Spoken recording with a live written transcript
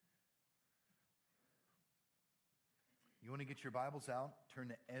You want to get your Bibles out? Turn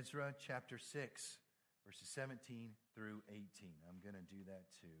to Ezra chapter 6, verses 17 through 18. I'm going to do that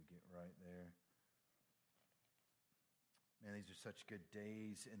too. Get right there. Man, these are such good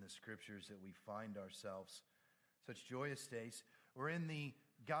days in the Scriptures that we find ourselves. Such joyous days. We're in the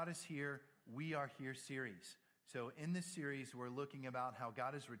God is Here, We Are Here series. So in this series, we're looking about how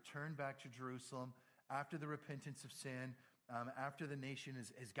God has returned back to Jerusalem after the repentance of sin, after the nation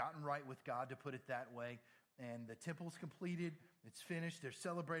has gotten right with God, to put it that way. And the temple's completed. It's finished. They're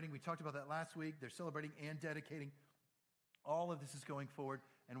celebrating. We talked about that last week. They're celebrating and dedicating. All of this is going forward,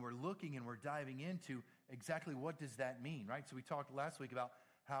 and we're looking and we're diving into exactly what does that mean, right? So we talked last week about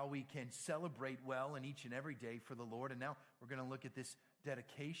how we can celebrate well in each and every day for the Lord, and now we're going to look at this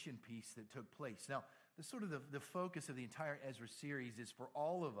dedication piece that took place. Now, the sort of the focus of the entire Ezra series is for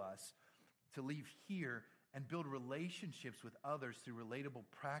all of us to leave here and build relationships with others through relatable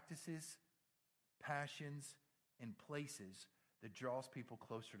practices, passions, and places that draws people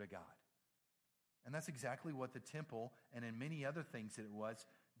closer to God. And that's exactly what the temple, and in many other things that it was,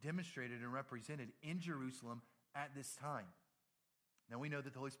 demonstrated and represented in Jerusalem at this time. Now, we know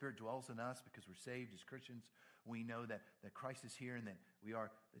that the Holy Spirit dwells in us because we're saved as Christians. We know that Christ is here and that we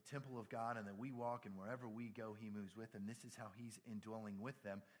are the temple of God and that we walk, and wherever we go, He moves with them. This is how He's indwelling with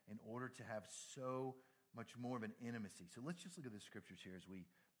them in order to have so much more of an intimacy. So let's just look at the Scriptures here as we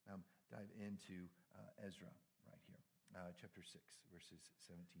dive into Ezra right here. Chapter 6, verses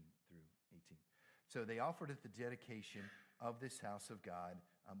 17 through 18. So they offered at the dedication of this house of God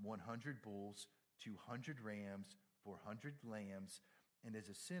 100 bulls, 200 rams, 400 lambs, and as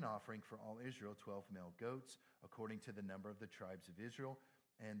a sin offering for all Israel, 12 male goats, according to the number of the tribes of Israel.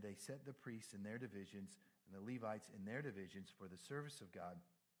 And they set the priests in their divisions and the Levites in their divisions for the service of God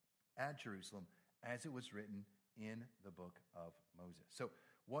at Jerusalem, as it was written in the book of Moses. So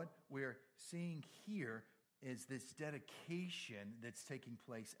what we're seeing here is this dedication that's taking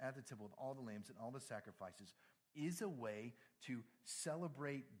place at the temple with all the lambs and all the sacrifices is a way to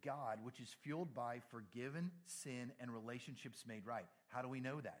celebrate God, which is fueled by forgiven sin and relationships made right. How do we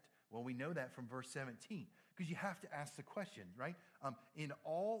know that? Well, we know that from verse 17, because you have to ask the question, right? In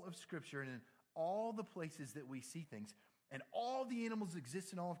all of Scripture and in all the places that we see things, and all the animals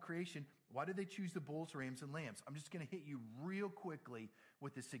exist in all of creation, why did they choose the bulls, rams, and lambs? I'm just going to hit you real quickly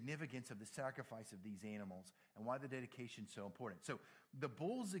with the significance of the sacrifice of these animals and why the dedication is so important. So the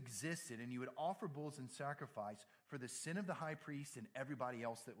bulls existed, and you would offer bulls in sacrifice for the sin of the high priest and everybody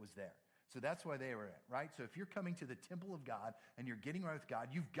else that was there. So that's why they were at, right? So if you're coming to the temple of God and you're getting right with God,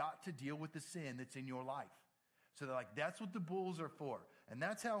 you've got to deal with the sin that's in your life. So they're like, that's what the bulls are for. And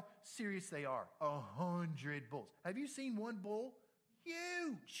that's how serious they are. 100 bulls. Have you seen one bull?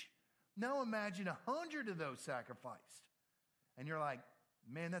 Huge. Now imagine 100 of those sacrificed. And you're like,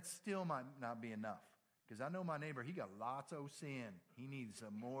 man, that still might not be enough. Because I know my neighbor, he got lots of sin. He needs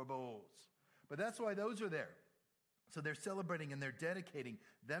some more bulls. But that's why those are there. So they're celebrating and they're dedicating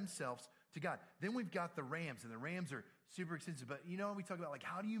themselves to God. Then we've got the rams, and the rams are super extensive. But you know, we talk about like,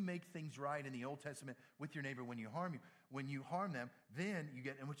 how do you make things right in the Old Testament with your neighbor when you harm them? Then you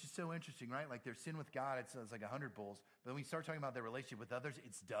get, and which is so interesting, right? Like their sin with God, it's like 100 bulls. But when we start talking about their relationship with others,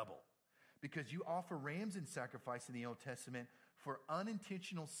 it's double. Because you offer rams in sacrifice in the Old Testament for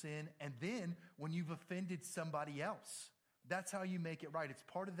unintentional sin, and then when you've offended somebody else. That's how you make it right. It's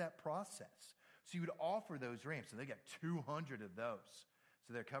part of that process. So you would offer those rams. So they got 200 of those.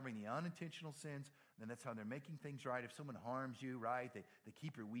 So they're covering the unintentional sins. And then that's how they're making things right. If someone harms you, right, they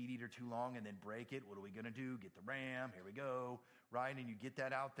keep your weed eater too long and then break it. What are we going to do? Get the ram. Here we go. Right? And you get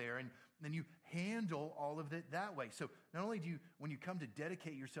that out there. And then you handle all of it that way. So not only do you, when you come to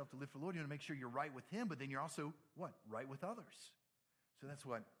dedicate yourself to live for the Lord, you want to make sure you're right with Him, but then you're also, what? Right with others. So that's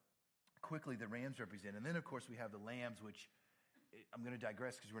what quickly the rams represent. And then, of course, we have the lambs, which I'm going to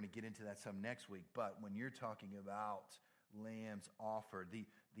digress because we're going to get into that some next week. But when you're talking about lambs offered,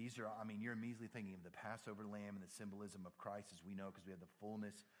 these are, I mean, you're immediately thinking of the Passover lamb and the symbolism of Christ, as we know, because we have the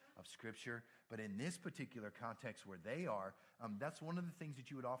fullness of Scripture. But in this particular context where they are, that's one of the things that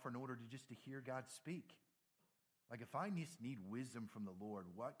you would offer in order to just to hear God speak. Like if I just need wisdom from the Lord,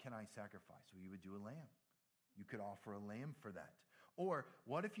 what can I sacrifice? Well, you would do a lamb. You could offer a lamb for that. Or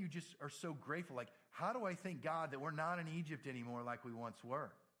what if you just are so grateful? Like, how do I thank God that we're not in Egypt anymore like we once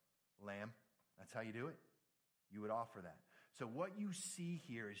were? Lamb. That's how you do it. You would offer that. So what you see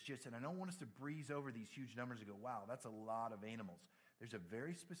here is just, and I don't want us to breeze over these huge numbers and go, wow, that's a lot of animals. There's a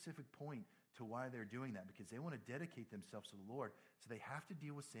very specific point to why they're doing that, because they want to dedicate themselves to the Lord. So they have to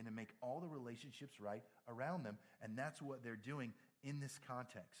deal with sin and make all the relationships right around them. And that's what they're doing in this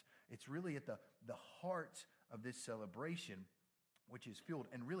context. It's really at the heart of this celebration which is fueled.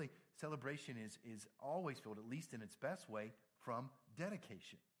 And really, celebration is always fueled, at least in its best way, from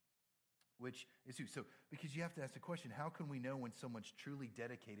dedication, which is who. So, because you have to ask the question, how can we know when someone's truly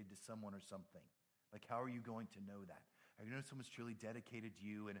dedicated to someone or something? Like, how are you going to know that? How do you know someone's truly dedicated to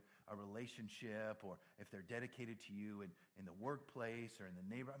you in a relationship, or if they're dedicated to you in the workplace or in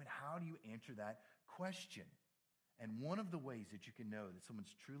the neighborhood? I mean, how do you answer that question? And one of the ways that you can know that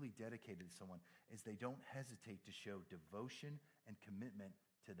someone's truly dedicated to someone is they don't hesitate to show devotion and commitment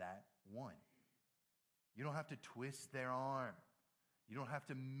to that one. You don't have to twist their arm. You don't have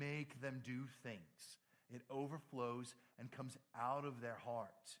to make them do things. It overflows and comes out of their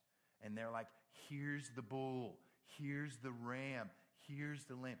heart. And they're like, here's the bull, here's the ram, here's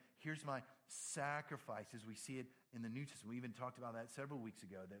the lamb, here's my sacrifice, as we see it in the New Testament. We even talked about that several weeks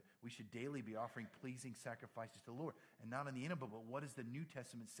ago, that we should daily be offering pleasing sacrifices to the Lord. And not in the animal, but what does the New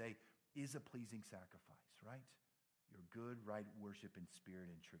Testament say is a pleasing sacrifice, right? Your good, right worship in spirit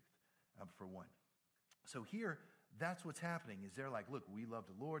and truth, for one. So here, that's what's happening, is they're like, look, we love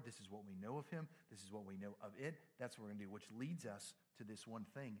the Lord. This is what we know of him. This is what we know of it. That's what we're going to do, which leads us to this one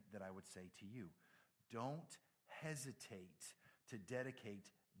thing that I would say to you. Don't hesitate to dedicate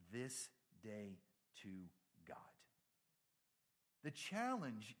this day to God. The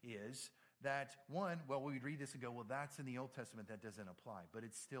challenge is that, one, well, we read this and go, well, that's in the Old Testament, that doesn't apply. But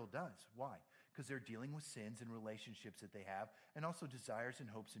it still does. Why? Because they're dealing with sins and relationships that they have, and also desires and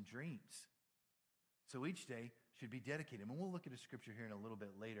hopes and dreams. So each day should be dedicated. And we'll look at a scripture here in a little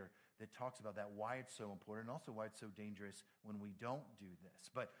bit later that talks about that, why it's so important, and also why it's so dangerous when we don't do this.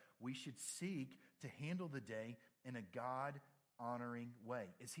 But we should seek to handle the day in a God-honoring way.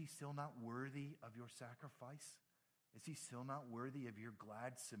 Is he still not worthy of your sacrifice? Is he still not worthy of your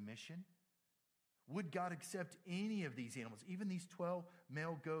glad submission? Would God accept any of these animals, even these 12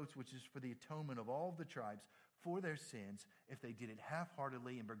 male goats, which is for the atonement of all of the tribes, for their sins, if they did it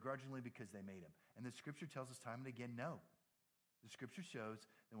half-heartedly and begrudgingly because they made him? And the scripture tells us time and again, no. The scripture shows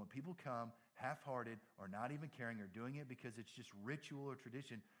that when people come half-hearted or not even caring or doing it because it's just ritual or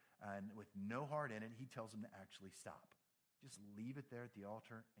tradition and with no heart in it, he tells them to actually stop. Just leave it there at the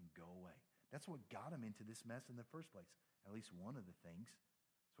altar and go away. That's what got him into this mess in the first place, at least one of the things.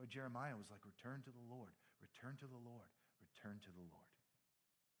 That's why Jeremiah was like, return to the Lord, return to the Lord, return to the Lord.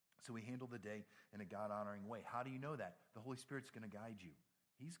 So we handle the day in a God-honoring way. How do you know that? The Holy Spirit's going to guide you.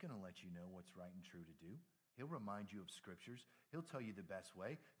 He's going to let you know what's right and true to do. He'll remind you of scriptures. He'll tell you the best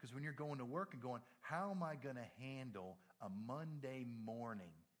way. Because when you're going to work and going, how am I going to handle a Monday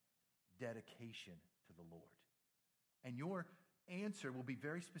morning dedication to the Lord? And your answer will be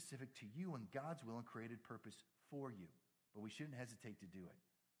very specific to you and God's will and created purpose for you. But we shouldn't hesitate to do it.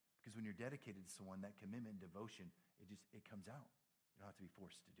 Because when you're dedicated to someone, that commitment and devotion, it comes out. You don't have to be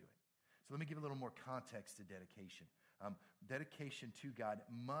forced to do it. So let me give a little more context to dedication. Dedication to God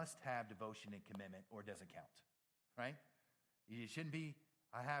must have devotion and commitment, or it doesn't count, right? It shouldn't be,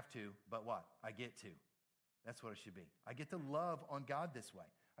 I have to, but what? I get to. That's what it should be. I get to love on God this way.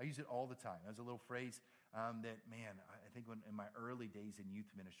 I use it all the time. There's a little phrase that, man, I think in my early days in youth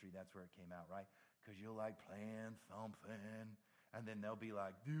ministry, that's where it came out, right? Because you'll like playing something, and then they'll be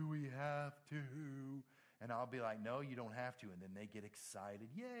like, do we have to? And I'll be like, no, you don't have to. And then they get excited.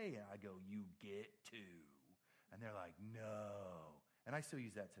 Yay. And I go, you get to. And they're like, no. And I still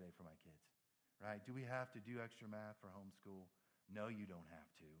use that today for my kids, right? Do we have to do extra math for homeschool? No, you don't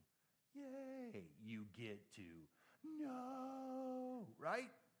have to. Yay. You get to. No. Right?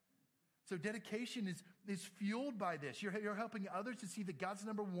 So dedication is fueled by this. You're helping others to see that God's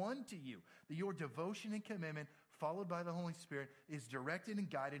number one to you, that your devotion and commitment, followed by the Holy Spirit, is directed and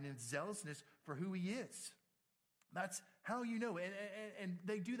guided in zealousness for who he is. That's how you know. And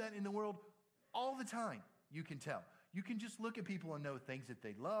they do that in the world all the time, you can tell. You can just look at people and know things that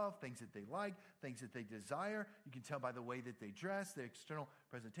they love, things that they like, things that they desire. You can tell by the way that they dress, their external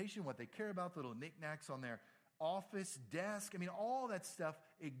presentation, what they care about, the little knickknacks on their office desk. I mean, all that stuff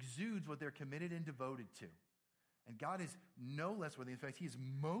exudes what they're committed and devoted to. And God is no less worthy. In fact, he is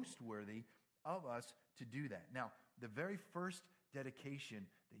most worthy of us to do that. Now, the very first dedication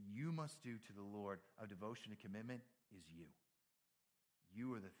that you must do to the Lord of devotion and commitment is you.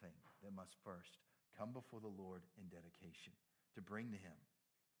 You are the thing that must first come before the Lord in dedication to bring to him.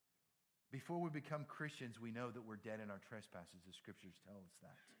 Before we become Christians, we know that we're dead in our trespasses. The scriptures tell us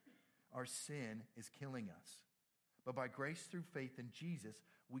that. Our sin is killing us. But by grace through faith in Jesus,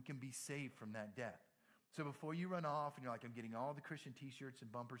 we can be saved from that death. So before you run off and you're like, I'm getting all the Christian t-shirts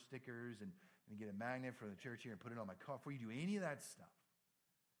and bumper stickers and get a magnet for the church here and put it on my car, before you do any of that stuff,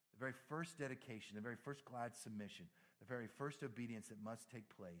 the very first dedication, the very first glad submission, the very first obedience that must take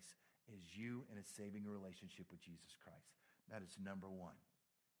place is you in a saving relationship with Jesus Christ. That is number one.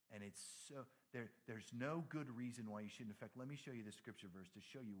 And it's so there's no good reason why you shouldn't. In fact, let me show you the scripture verse to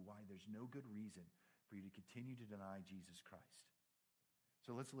show you why there's no good reason for you to continue to deny Jesus Christ.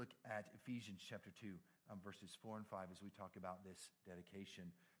 So let's look at Ephesians chapter 2, verses 4 and 5 as we talk about this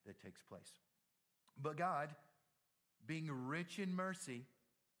dedication that takes place. But God, being rich in mercy,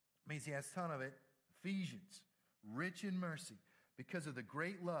 means he has a ton of it. Ephesians, rich in mercy, because of the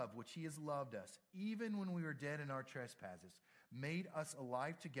great love which he has loved us, even when we were dead in our trespasses, made us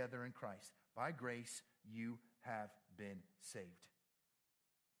alive together in Christ. By grace you have been saved.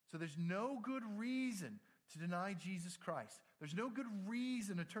 So there's no good reason to deny Jesus Christ. There's no good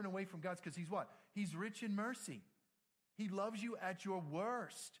reason to turn away from God, because he's what? He's rich in mercy. He loves you at your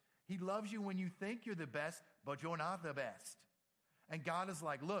worst. He loves you when you think you're the best, but you're not the best. And God is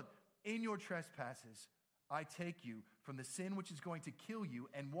like, look, in your trespasses, I take you from the sin which is going to kill you,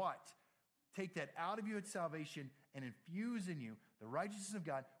 and what? Take that out of you at salvation and infuse in you the righteousness of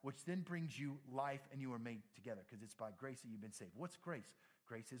God, which then brings you life, and you are made together, because it's by grace that you've been saved. What's grace?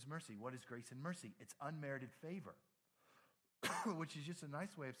 Grace is mercy. What is grace and mercy? It's unmerited favor, which is just a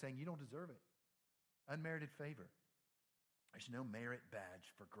nice way of saying you don't deserve it. Unmerited favor. There's no merit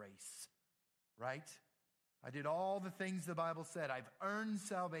badge for grace, right? I did all the things the Bible said. I've earned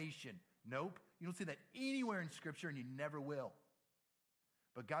salvation. Nope. You don't see that anywhere in Scripture, and you never will.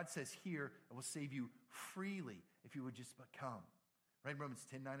 But God says here, I will save you freely if you would just but come. Right? Romans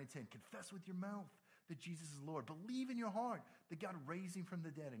 10, 9 and 10. Confess with your mouth that Jesus is Lord. Believe in your heart that God raised him from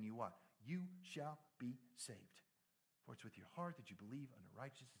the dead, and you what? You shall be saved. For it's with your heart that you believe unto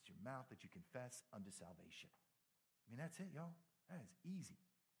righteousness, it's your mouth that you confess unto salvation. I mean, that's it, y'all. That is easy.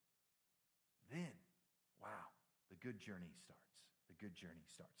 Then, wow, the good journey starts. The good journey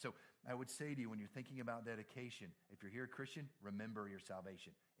starts. So I would say to you, when you're thinking about dedication, if you're here Christian, remember your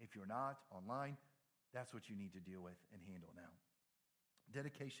salvation. If you're not, online, that's what you need to deal with and handle now.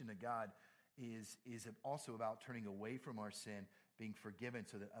 Dedication to God is also about turning away from our sin, being forgiven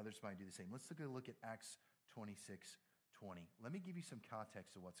so that others might do the same. Let's take a look at Acts 26:20. Let me give you some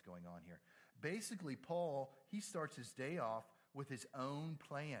context of what's going on here. Basically, Paul, he starts his day off with his own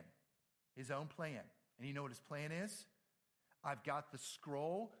plan. His own plan. And you know what his plan is? I've got the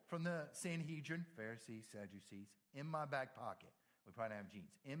scroll from the Sanhedrin, Pharisees, Sadducees, in my back pocket. We probably don't have jeans.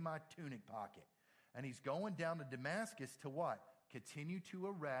 In my tunic pocket. And he's going down to Damascus to what? Continue to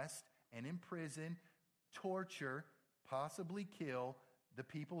arrest and imprison, torture, possibly kill the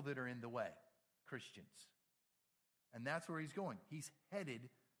people that are in the way, Christians. And that's where he's going. He's headed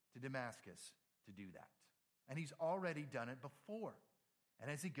to Damascus to do that. And he's already done it before. And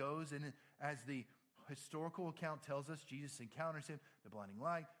as he goes, and as the historical account tells us, Jesus encounters him, the blinding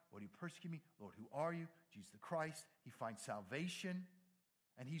light. What do you persecute me? Lord, who are you? Jesus the Christ. He finds salvation.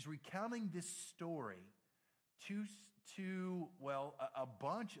 And he's recounting this story to a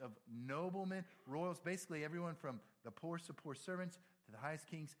bunch of noblemen, royals, basically everyone from the poorest of poor servants to the highest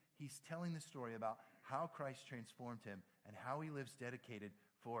kings. He's telling the story about how Christ transformed him and how he lives dedicated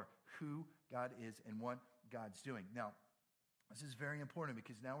for who God is and what God's doing. Now, this is very important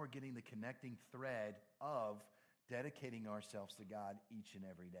because now we're getting the connecting thread of dedicating ourselves to God each and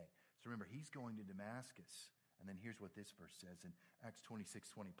every day. So remember, he's going to Damascus. And then here's what this verse says in Acts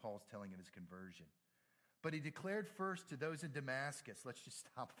 26:20. Paul's telling of his conversion. But he declared first to those in Damascus. Let's just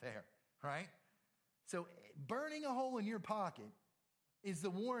stop there, right? So burning a hole in your pocket is the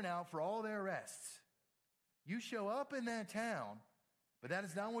warrant out for all their arrests. You show up in that town, but that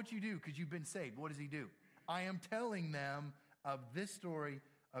is not what you do because you've been saved. What does he do? I am telling them of this story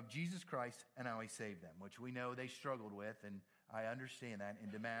of Jesus Christ and how he saved them, which we know they struggled with, and I understand that, in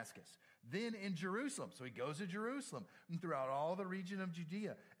Damascus. Then in Jerusalem. So he goes to Jerusalem and throughout all the region of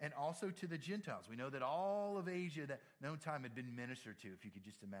Judea and also to the Gentiles. We know that all of Asia at no time had been ministered to, if you could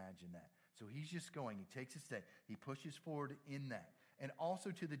just imagine that. So he's just going. He takes a step. He pushes forward in that. And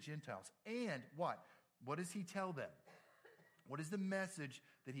also to the Gentiles. And what? What does he tell them? What is the message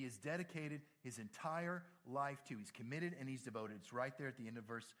that he has dedicated his entire life to? He's committed and he's devoted. It's right there at the end of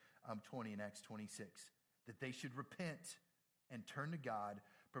verse 20 in Acts 26. That they should repent and turn to God,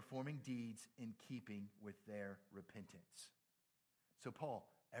 performing deeds in keeping with their repentance. So Paul,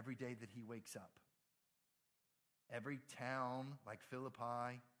 every day that he wakes up, every town like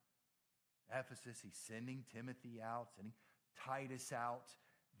Philippi, Ephesus, he's sending Timothy out, sending Titus out.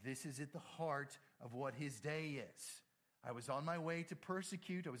 This is at the heart of what his day is. I was on my way to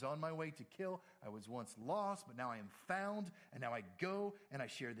persecute. I was on my way to kill. I was once lost, but now I am found. And now I go and I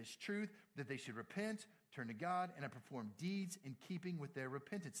share this truth that they should repent, turn to God, and I perform deeds in keeping with their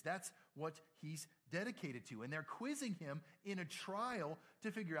repentance. That's what he's dedicated to. And they're quizzing him in a trial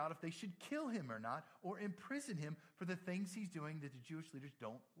to figure out if they should kill him or not, or imprison him for the things he's doing that the Jewish leaders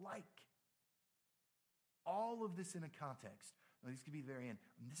don't like. All of this in a context. Now, this could be the very end.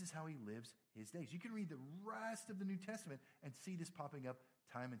 And this is how he lives his days. You can read the rest of the New Testament and see this popping up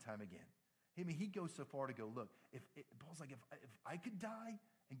time and time again. I mean, he goes so far to go, look, Paul's like, if I could die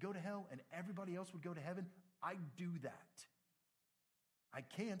and go to hell and everybody else would go to heaven, I'd do that. I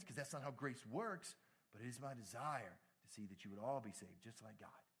can't because that's not how grace works, but it is my desire to see that you would all be saved, just like God.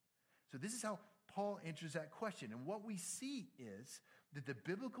 So this is how Paul answers that question. And what we see is that the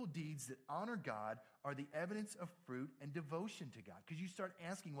biblical deeds that honor God are the evidence of fruit and devotion to God. Because you start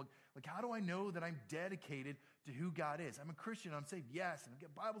asking, well, like, how do I know that I'm dedicated to who God is? I'm a Christian, I'm saved, yes, and I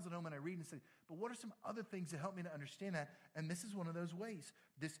get Bibles at home and I read and say, but what are some other things that help me to understand that? And this is one of those ways.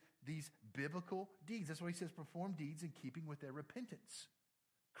 These biblical deeds. That's why he says perform deeds in keeping with their repentance.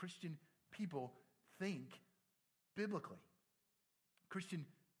 Christian people think biblically. Christian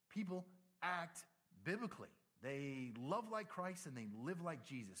people act biblically. They love like Christ and they live like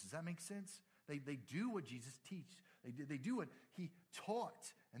Jesus. Does that make sense? They do what Jesus teaches. They do what he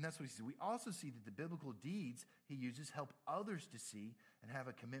taught. And that's what he says. We also see that the biblical deeds he uses help others to see and have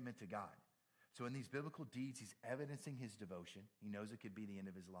a commitment to God. So in these biblical deeds, he's evidencing his devotion. He knows it could be the end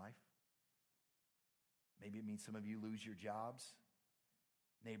of his life. Maybe it means some of you lose your jobs.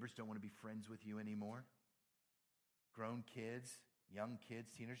 Neighbors don't want to be friends with you anymore. Grown kids, young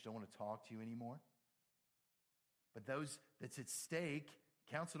kids, teenagers don't want to talk to you anymore. But those that's at stake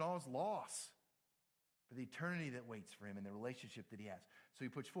counts it all as loss for the eternity that waits for him and the relationship that he has. So he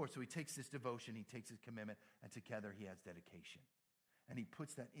puts forth. So he takes this devotion, he takes his commitment, and together he has dedication. And he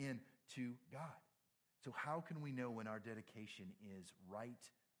puts that in to God. So how can we know when our dedication is right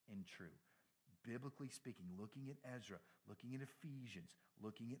and true? Biblically speaking, looking at Ezra, looking at Ephesians,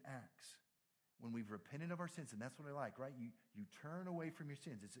 looking at Acts. When we've repented of our sins, and that's what I like, right? You turn away from your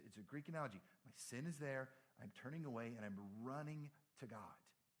sins. It's a Greek analogy. My sin is there, I'm turning away, and I'm running to God.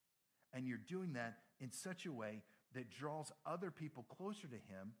 And you're doing that in such a way that draws other people closer to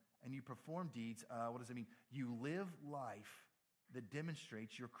him, and you perform deeds. What does it mean? You live life that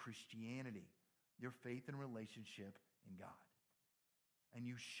demonstrates your Christianity, your faith and relationship in God. And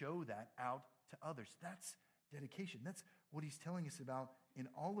you show that out to others. That's dedication. That's what he's telling us about in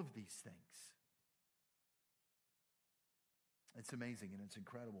all of these things. It's amazing and it's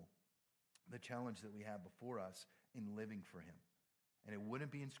incredible, the challenge that we have before us in living for him. And it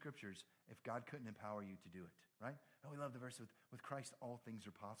wouldn't be in scriptures if God couldn't empower you to do it, right? And we love the verse with Christ, all things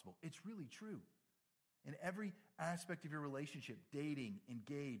are possible. It's really true. In every aspect of your relationship, dating,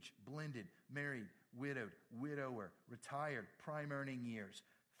 engaged, blended, married, widowed, widower, retired, prime earning years,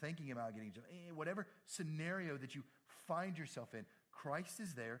 thinking about getting a job, whatever scenario that you find yourself in, Christ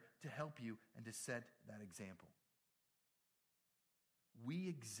is there to help you and to set that example. We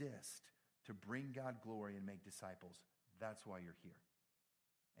exist to bring God glory and make disciples. That's why you're here.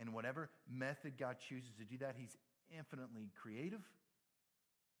 And whatever method God chooses to do that, he's infinitely creative.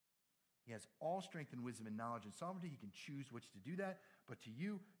 He has all strength and wisdom and knowledge and sovereignty. He can choose which to do that. But to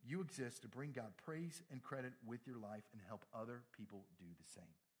you, you exist to bring God praise and credit with your life and help other people do the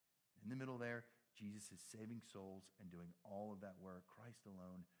same. In the middle there, Jesus is saving souls and doing all of that work. Christ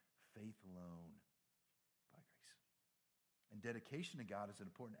alone, faith alone, by grace. And dedication to God is an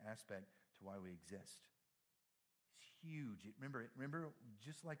important aspect to why we exist. It's huge. Remember,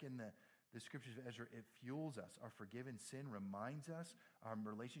 just like in the scriptures of Ezra, it fuels us. Our forgiven sin reminds us. Our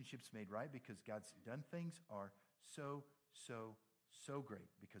relationships made right because God's done things are so great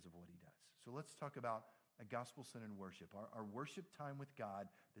because of what he does. So let's talk about a gospel-centered worship, our worship time with God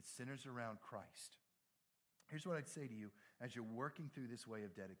that centers around Christ. Here's what I'd say to you as you're working through this way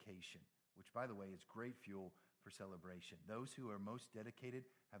of dedication, which, by the way, is great fuel for celebration. Those who are most dedicated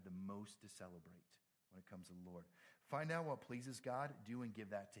have the most to celebrate when it comes to the Lord. Find out what pleases God, do and give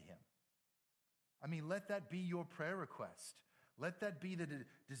that to him. I mean, let that be your prayer request. Let that be the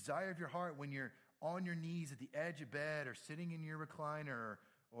desire of your heart when you're on your knees at the edge of bed or sitting in your recliner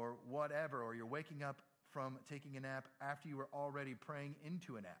or whatever, or you're waking up from taking a nap after you were already praying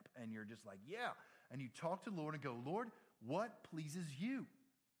into a nap. And you're just like, yeah. And you talk to the Lord and go, Lord, what pleases you?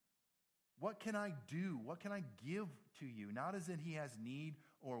 What can I do? What can I give to you? Not as in he has need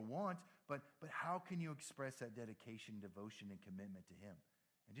or want, but how can you express that dedication, devotion, and commitment to him?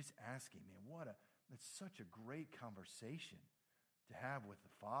 And just ask him, man, that's such a great conversation to have with the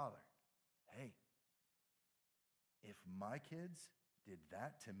Father. Hey, if my kids did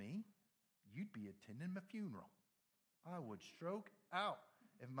that to me, you'd be attending my funeral. I would stroke out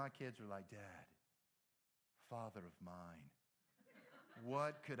if my kids were like, Dad, Father of mine,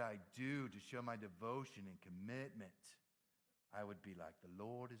 what could I do to show my devotion and commitment? I would be like, the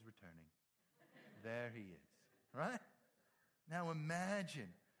Lord is returning. There he is, right? Now imagine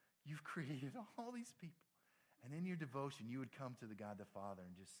you've created all these people, and in your devotion, you would come to the God the Father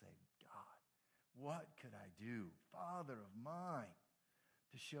and just say, God, what could I do, Father of mine,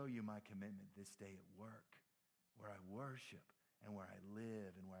 to show you my commitment this day at work, where I worship and where I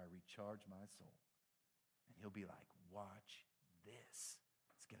live and where I recharge my soul? And he'll be like, watch this.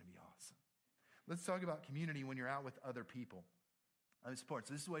 It's going to be awesome. Let's talk about community when you're out with other people. Sports.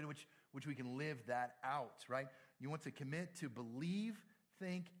 So this is the way in which we can live that out, right? You want to commit to believe,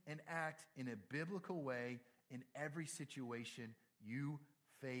 think, and act in a biblical way in every situation you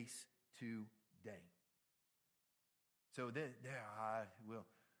face today. So when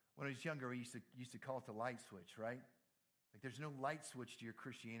I was younger, we used to call it the light switch, right? Like there's no light switch to your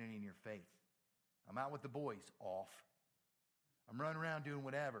Christianity and your faith. I'm out with the boys, off. I'm running around doing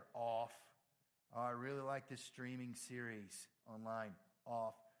whatever, off. Oh, I really like this streaming series online,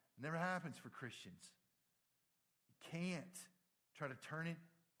 off. It never happens for Christians. You can't try to turn it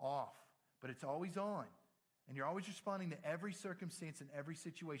off, but it's always on. And you're always responding to every circumstance and every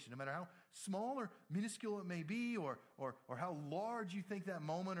situation, no matter how small or minuscule it may be, or how large you think that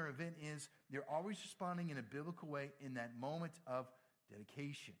moment or event is. You're always responding in a biblical way in that moment of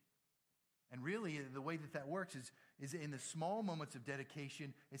dedication. And really, the way that works is in the small moments of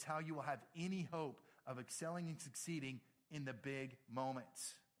dedication is how you will have any hope of excelling and succeeding in the big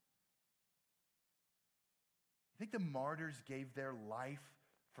moments. You think the martyrs gave their life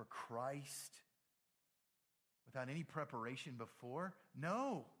for Christ without any preparation before?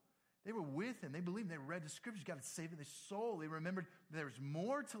 No. They were with him. They believed. They read the scriptures. God had saved their soul. They remembered there was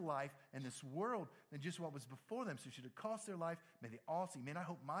more to life in this world than just what was before them. So should it cost their life, may they all see. Man, I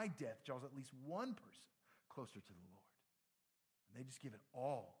hope my death draws at least one person closer to the Lord. And they just give it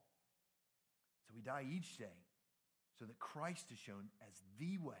all. So we die each day so that Christ is shown as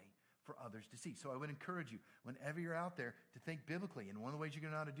the way for others to see. So I would encourage you, whenever you're out there, to think biblically. And one of the ways you're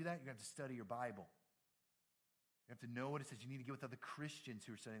going to know how to do that, you're going to have to study your Bible. You have to know what it says. You need to get with other Christians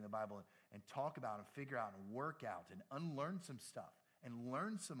who are studying the Bible and talk about and figure out and work out and unlearn some stuff and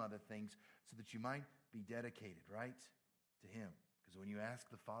learn some other things so that you might be dedicated, right, to him. Because when you ask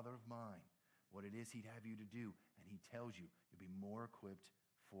the Father of mine what it is he'd have you to do and he tells you, you'll be more equipped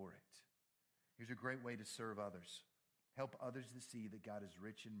for it. Here's a great way to serve others. Help others to see that God is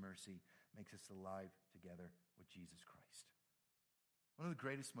rich in mercy, makes us alive together with Jesus Christ. One of the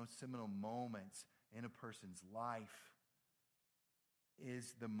greatest, most seminal moments in a person's life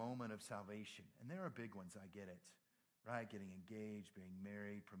is the moment of salvation. And there are big ones, I get it, right? Getting engaged, being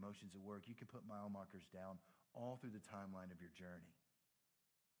married, promotions at work. You can put mile markers down all through the timeline of your journey.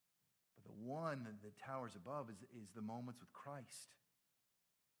 But the one that towers above is the moments with Christ.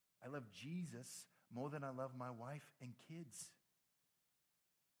 I love Jesus more than I love my wife and kids.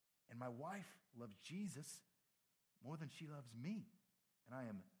 And my wife loves Jesus more than she loves me. And I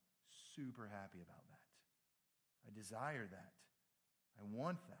am super happy about that. I desire that. I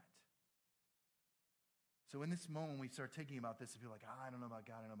want that. So in this moment, we start thinking about this, and feel like, I don't know about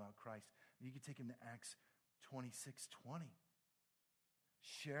God, I don't know about Christ. You can take him to Acts 26:20.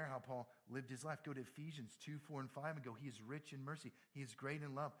 Share how Paul lived his life. Go to Ephesians 2:4 and 5 and go, he is rich in mercy. He is great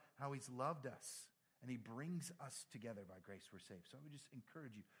in love, how he's loved us. And he brings us together by grace we're saved. So I would just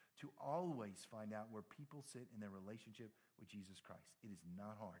encourage you to always find out where people sit in their relationship with Jesus Christ. It is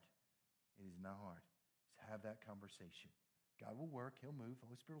not hard. It is not hard. Just have that conversation. God will work. He'll move. The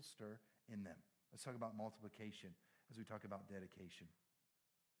Holy Spirit will stir in them. Let's talk about multiplication as we talk about dedication.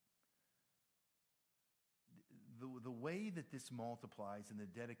 The way that this multiplies and the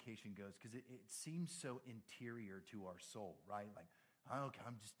dedication goes, because it seems so interior to our soul, right? Like, oh, okay,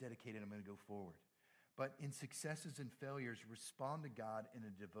 I'm just dedicated. I'm going to go forward. But in successes and failures, respond to God in a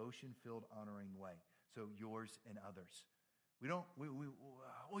devotion-filled, honoring way. So yours and others. You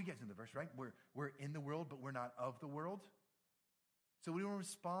guys know the verse, right? We're in the world, but we're not of the world. So we don't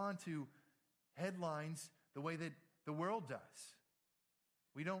respond to headlines the way that the world does.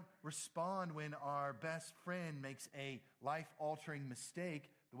 We don't respond when our best friend makes a life-altering mistake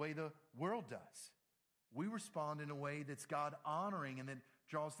the way the world does. We respond in a way that's God-honoring and that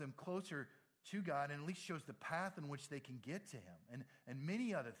draws them closer to God and at least shows the path in which they can get to him and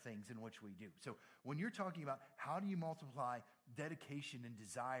many other things in which we do. So when you're talking about how do you multiply dedication and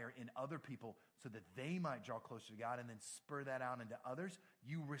desire in other people so that they might draw closer to God and then spur that out into others,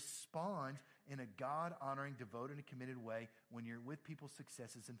 you respond in a God-honoring, devoted, and committed way when you're with people's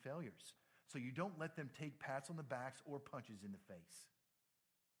successes and failures. So you don't let them take pats on the backs or punches in the face.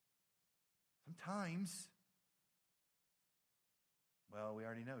 Sometimes Well, we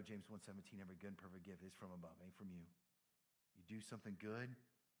already know James 1:17, every good and perfect gift is from above, ain't from you. You do something good,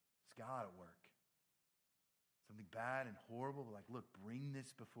 it's God at work. Something bad and horrible, but like, look, bring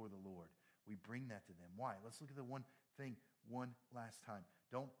this before the Lord. We bring that to them. Why? Let's look at the one thing one last time.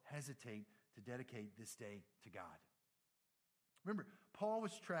 Don't hesitate to dedicate this day to God. Remember, Paul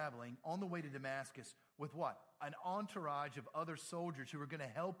was traveling on the way to Damascus with what? An entourage of other soldiers who were going to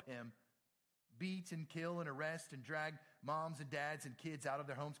help him beat and kill and arrest and drag moms and dads and kids out of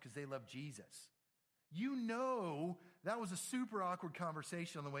their homes because they love Jesus. You know that was a super awkward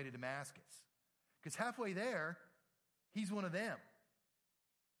conversation on the way to Damascus. Because halfway there, he's one of them.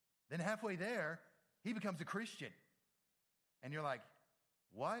 Then halfway there, he becomes a Christian. And you're like,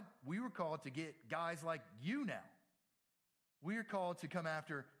 what? We were called to get guys like you now. We are called to come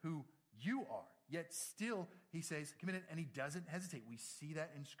after who you are. Yet still, he says, committed, and he doesn't hesitate. We see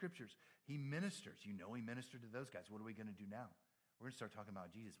that in scriptures. He ministers. You know he ministered to those guys. What are we going to do now? We're going to start talking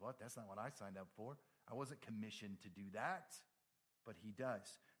about Jesus. What? That's not what I signed up for. I wasn't commissioned to do that. But he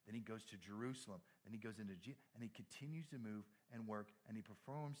does. Then he goes to Jerusalem. Then he goes into and he continues to move and work, and he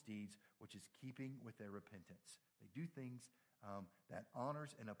performs deeds which is keeping with their repentance. They do things that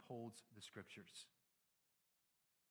honors and upholds the scriptures.